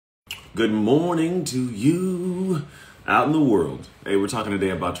Good morning to you out in the world. Hey, we're talking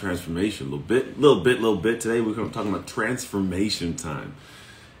today about transformation. A little bit. Today we're going to be talking about transformation time.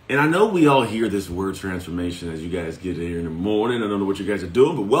 And I know we all hear this word transformation as you guys get here in the morning. I don't know what you guys are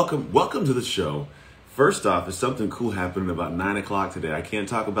doing, but welcome to the show. First off, there's something cool happening about 9 o'clock today. I can't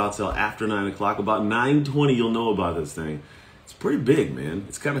talk about till after 9 o'clock. About 9:20, you'll know about this thing. It's pretty big, man.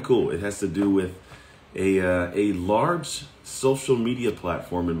 It's kind of cool. It has to do with a large social media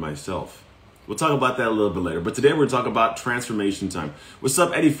platform and myself. We'll talk about that a little bit later. But today we're going to talk about transformation time. What's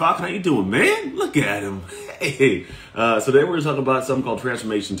up, Eddie Falcon? How you doing, man? Look at him. Hey. So today we're going to talk about something called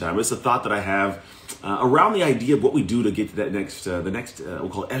transformation time. It's a thought that I have around the idea of what we do to get to that next, we'll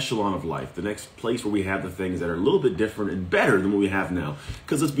call it echelon of life, the next place where we have the things that are a little bit different and better than what we have now.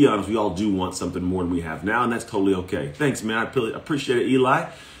 Because let's be honest, we all do want something more than we have now, and that's totally okay. Thanks, man. I appreciate it, Eli.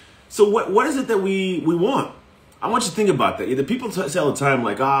 So what is it that we want? I want you to think about that. The people say all the time,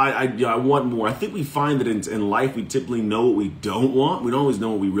 like, I want more. I think we find that in life, we typically know what we don't want. We don't always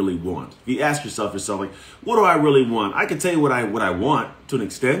know what we really want. If you ask yourself, like, what do I really want? I can tell you what I want to an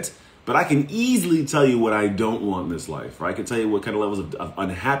extent, but I can easily tell you what I don't want in this life. Right? I can tell you what kind of levels of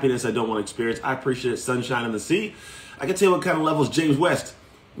unhappiness I don't want to experience. I appreciate sunshine in the sea. I can tell you what kind of levels, James West,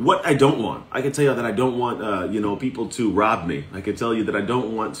 what I don't want. I can tell you that I don't want, people to rob me. I can tell you that I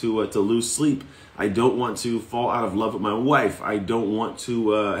don't want to lose sleep. I don't want to fall out of love with my wife. I don't want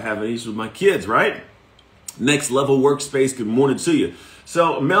to have an issue with my kids, right? Next level workspace, good morning to you.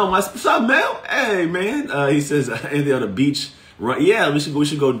 So Mel, what's up, Mel? Hey, man. He says, Anthony on the beach run. Yeah, we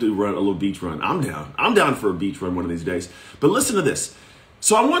should go run a little beach run. I'm down. I'm down for a beach run one of these days. But listen to this.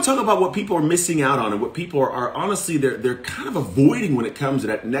 So I want to talk about what people are missing out on and what people are honestly, they're kind of avoiding when it comes to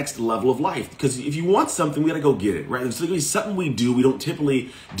that next level of life. Because if you want something, we got to go get it, right? It's literally something we do, we don't typically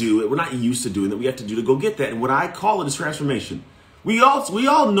do it. We're not used to doing that. We have to do to go get that. And what I call it is transformation. We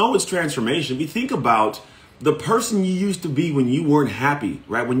all know it's transformation. If you think about the person you used to be when you weren't happy,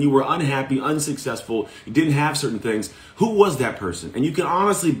 right? When you were unhappy, unsuccessful, you didn't have certain things. Who was that person? And you can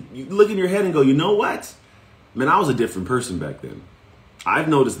honestly look in your head and go, you know what? Man, I was a different person back then. I've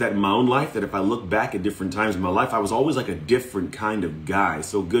noticed that in my own life, that if I look back at different times in my life, I was always like a different kind of guy.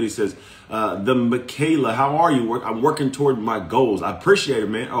 So good. He says, the Michaela, how are you? I'm working toward my goals. I appreciate it,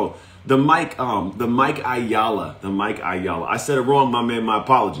 man. Oh, the Mike Ayala. I said it wrong, my man. My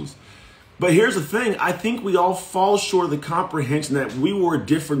apologies. But here's the thing. I think we all fall short of the comprehension that we were a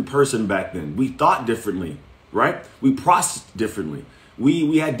different person back then. We thought differently, right? We processed differently.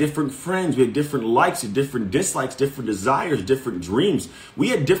 We had different friends, we had different likes, different dislikes, different desires, different dreams. We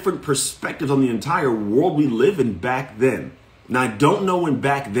had different perspectives on the entire world we live in back then. Now, I don't know when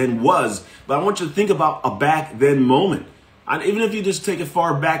back then was, but I want you to think about a back then moment. Even if you just take it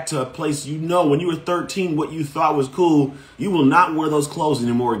far back to a place, when you were 13, what you thought was cool, you will not wear those clothes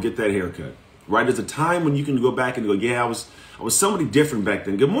anymore and get that haircut, right? There's a time when you can go back and go, yeah, I was somebody different back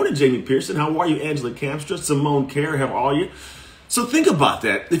then. Good morning, Jamie Pearson. How are you, Angela Campstra? Simone Kerr, how are you? So think about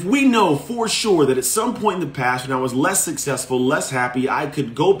that. If we know for sure that at some point in the past when I was less successful, less happy, I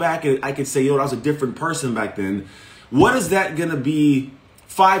could go back and I could say, I was a different person back then. What is that going to be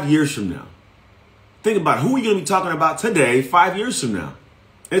 5 years from now? Think about it. Who are you going to be talking about today 5 years from now?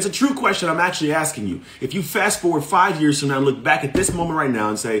 And it's a true question I'm actually asking you. If you fast forward 5 years from now and look back at this moment right now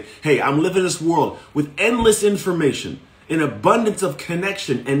and say, hey, I'm living in this world with endless information, an abundance of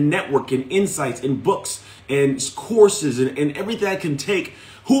connection and network and insights and books and courses and everything I can take,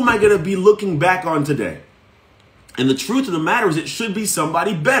 who am I going to be looking back on today? And the truth of the matter is it should be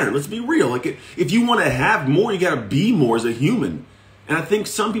somebody better. Let's be real. Like if you want to have more, you got to be more as a human. And I think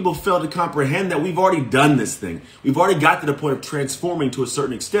some people fail to comprehend that we've already done this thing. We've already got to the point of transforming to a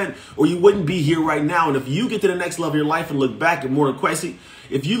certain extent, or you wouldn't be here right now. And if you get to the next level of your life and look back at more than Quessy,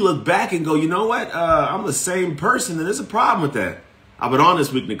 if you look back and go, you know what, I'm the same person, then there's a problem with that. I've been on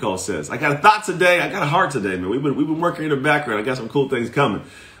this week, Nicole says. I got a thought today. I got a heart today, man. We've been working in the background. I got some cool things coming.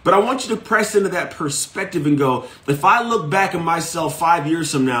 But I want you to press into that perspective and go, if I look back at myself 5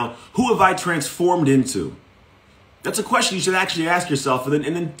 years from now, who have I transformed into? That's a question you should actually ask yourself and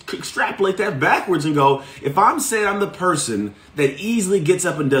then extrapolate that backwards and go, if I'm saying I'm the person that easily gets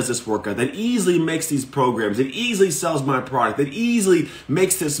up and does this workout, that easily makes these programs, that easily sells my product, that easily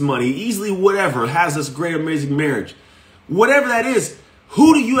makes this money, easily whatever, has this great, amazing marriage, whatever that is,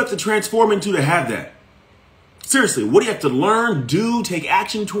 who do you have to transform into to have that? Seriously, what do you have to learn, do, take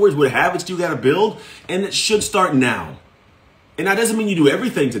action towards? What habits do you got to build? And it should start now. And that doesn't mean you do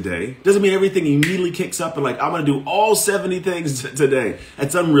everything today. Doesn't mean everything immediately kicks up and like, I'm going to do all 70 things today.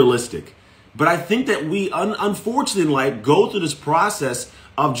 That's unrealistic. But I think that we, unfortunately in life, go through this process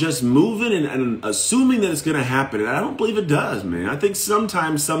of just moving and assuming that it's going to happen. And I don't believe it does, man. I think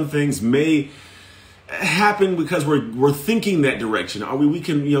sometimes some things may happen because we're thinking that direction. Or we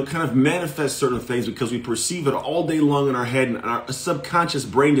can, kind of manifest certain things because we perceive it all day long in our head, and our subconscious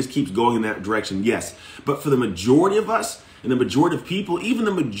brain just keeps going in that direction. Yes. But for the majority of us and the majority of people, even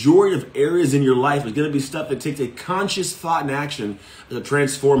the majority of areas in your life, is going to be stuff that takes a conscious thought and action to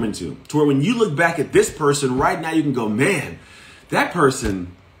transform into. To where when you look back at this person right now, you can go, man, that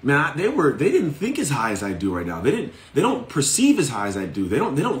person, man, they didn't think as high as I do right now. They don't perceive as high as I do. They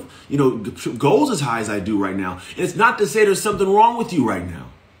don't goals as high as I do right now. And it's not to say there's something wrong with you right now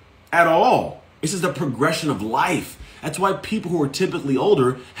at all. This is the progression of life. That's why people who are typically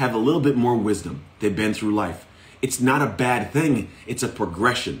older have a little bit more wisdom. They've been through life. It's not a bad thing. It's a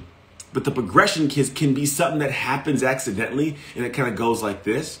progression. But the progression can be something that happens accidentally, and it kind of goes like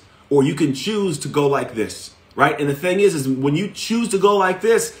this, or you can choose to go like this. Right? And the thing is when you choose to go like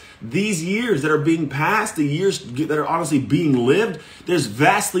this, these years that are being passed, the years that are honestly being lived, there's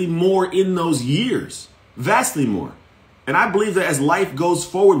vastly more in those years. Vastly more. And I believe that as life goes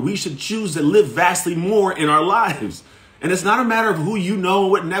forward, we should choose to live vastly more in our lives. And it's not a matter of who you know,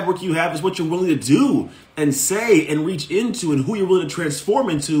 what network you have, it's what you're willing to do and say and reach into, and who you're willing to transform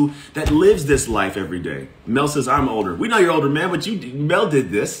into that lives this life every day. Mel says, I'm older. We know you're older, man, but Mel did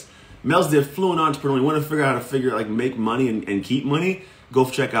this. Mel's the affluent entrepreneur. You want to figure out how to make money and keep money? Go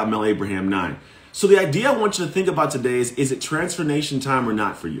check out Mel Abraham 9. So the idea I want you to think about today is it transformation time or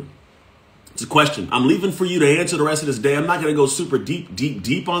not for you? It's a question. I'm leaving for you to answer the rest of this day. I'm not going to go super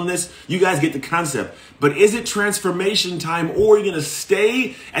deep on this. You guys get the concept. But is it transformation time, or are you going to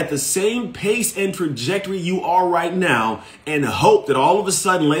stay at the same pace and trajectory you are right now and hope that all of a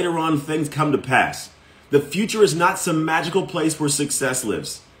sudden later on things come to pass? The future is not some magical place where success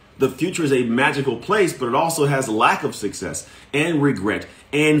lives. The future is a magical place, but it also has lack of success and regret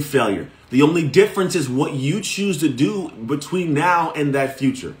and failure. The only difference is what you choose to do between now and that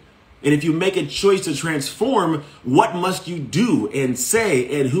future. And if you make a choice to transform, what must you do and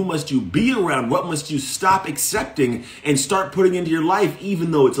say, and who must you be around? What must you stop accepting and start putting into your life,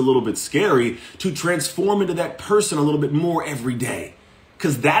 even though it's a little bit scary, to transform into that person a little bit more every day?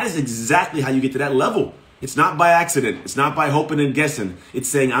 Because that is exactly how you get to that level. It's not by accident. It's not by hoping and guessing. It's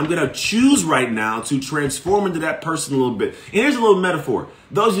saying, I'm going to choose right now to transform into that person a little bit. And here's a little metaphor.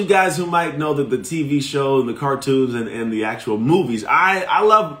 Those of you guys who might know the TV show and the cartoons and the actual movies, I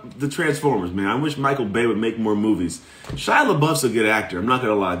love the Transformers, man. I wish Michael Bay would make more movies. Shia LaBeouf's a good actor. I'm not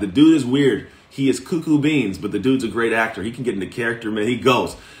going to lie. The dude is weird. He is cuckoo beans, but the dude's a great actor. He can get into character, man. He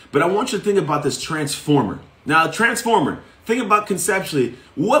goes. But I want you to think about this Transformer. Now, Transformer. Think about conceptually,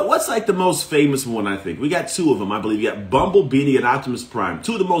 what's like the most famous one, I think? We got two of them, I believe. You got Bumblebee and Optimus Prime,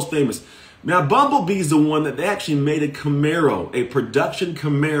 two of the most famous. Now, Bumblebee is the one that they actually made a Camaro, a production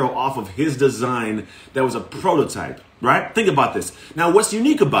Camaro off of his design that was a prototype, right? Think about this. Now, what's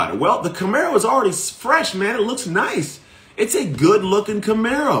unique about it? Well, the Camaro is already fresh, man. It looks nice. It's a good-looking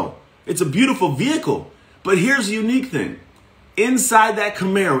Camaro. It's a beautiful vehicle. But here's the unique thing. Inside that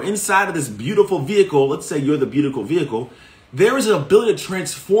Camaro, inside of this beautiful vehicle, let's say you're the beautiful vehicle, there is an ability to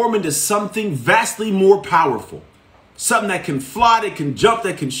transform into something vastly more powerful. Something that can fly, that can jump,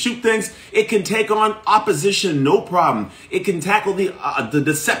 that can shoot things. It can take on opposition, no problem. It can tackle the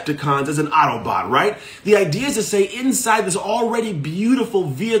Decepticons as an Autobot, right? The idea is to say inside this already beautiful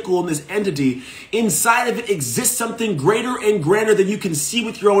vehicle and this entity, inside of it exists something greater and grander than you can see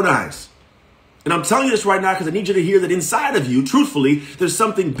with your own eyes. And I'm telling you this right now because I need you to hear that inside of you, truthfully, there's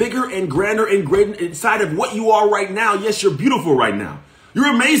something bigger and grander and greater inside of what you are right now. Yes, you're beautiful right now. You're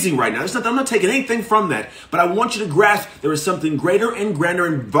amazing right now. I'm not taking anything from that. But I want you to grasp there is something greater and grander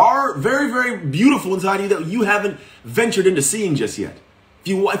and very, very beautiful inside of you that you haven't ventured into seeing just yet.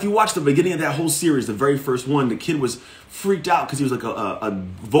 If you watch the beginning of that whole series, the very first one, the kid was freaked out because he was like a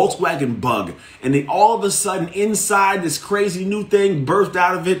Volkswagen Bug. And then all of a sudden, inside this crazy new thing birthed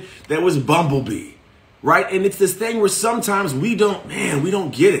out of it that was Bumblebee, right? And it's this thing where sometimes we don't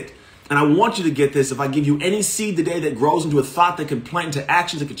get it. And I want you to get this. If I give you any seed today that grows into a thought that can plant into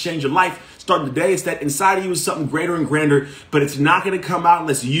actions that can change your life, starting today, it's that inside of you is something greater and grander, but it's not going to come out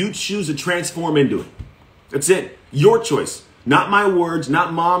unless you choose to transform into it. That's it. Your choice. Not my words,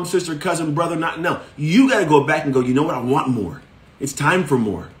 not mom, sister, cousin, brother, no. You got to go back and go, you know what? I want more. It's time for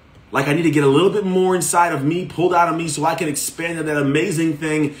more. Like I need to get a little bit more inside of me, pulled out of me so I can expand into that amazing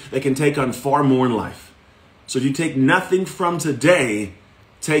thing that can take on far more in life. So if you take nothing from today,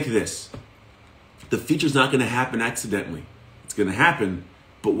 take this. The future's not going to happen accidentally. It's going to happen,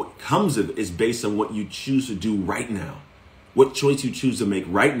 but what comes of it is based on what you choose to do right now. What choice you choose to make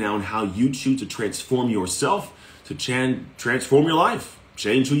right now and how you choose to transform yourself to transform your life.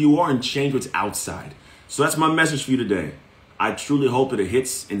 Change who you are and change what's outside. So that's my message for you today. I truly hope that it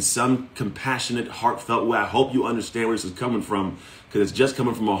hits in some compassionate, heartfelt way. I hope you understand where this is coming from, because it's just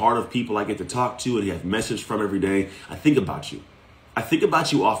coming from a heart of people I get to talk to and have message from every day. I think about you. I think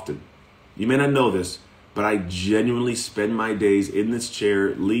about you often. You may not know this, but I genuinely spend my days in this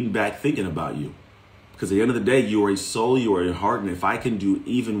chair, lean back, thinking about you. Because at the end of the day, you are a soul, you are a heart, and if I can do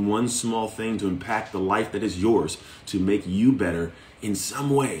even one small thing to impact the life that is yours, to make you better in some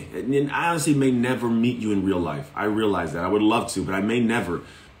way, and I honestly may never meet you in real life. I realize that. I would love to, but I may never.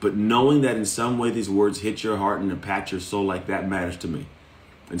 But knowing that in some way these words hit your heart and impact your soul like that matters to me.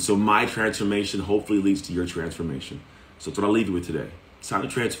 And so my transformation hopefully leads to your transformation. So that's what I'll leave you with today. It's time to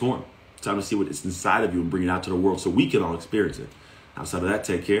transform. It's time to see what is inside of you and bring it out to the world so we can all experience it. Outside of that,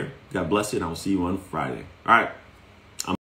 take care. God bless you, and I will see you on Friday. All right.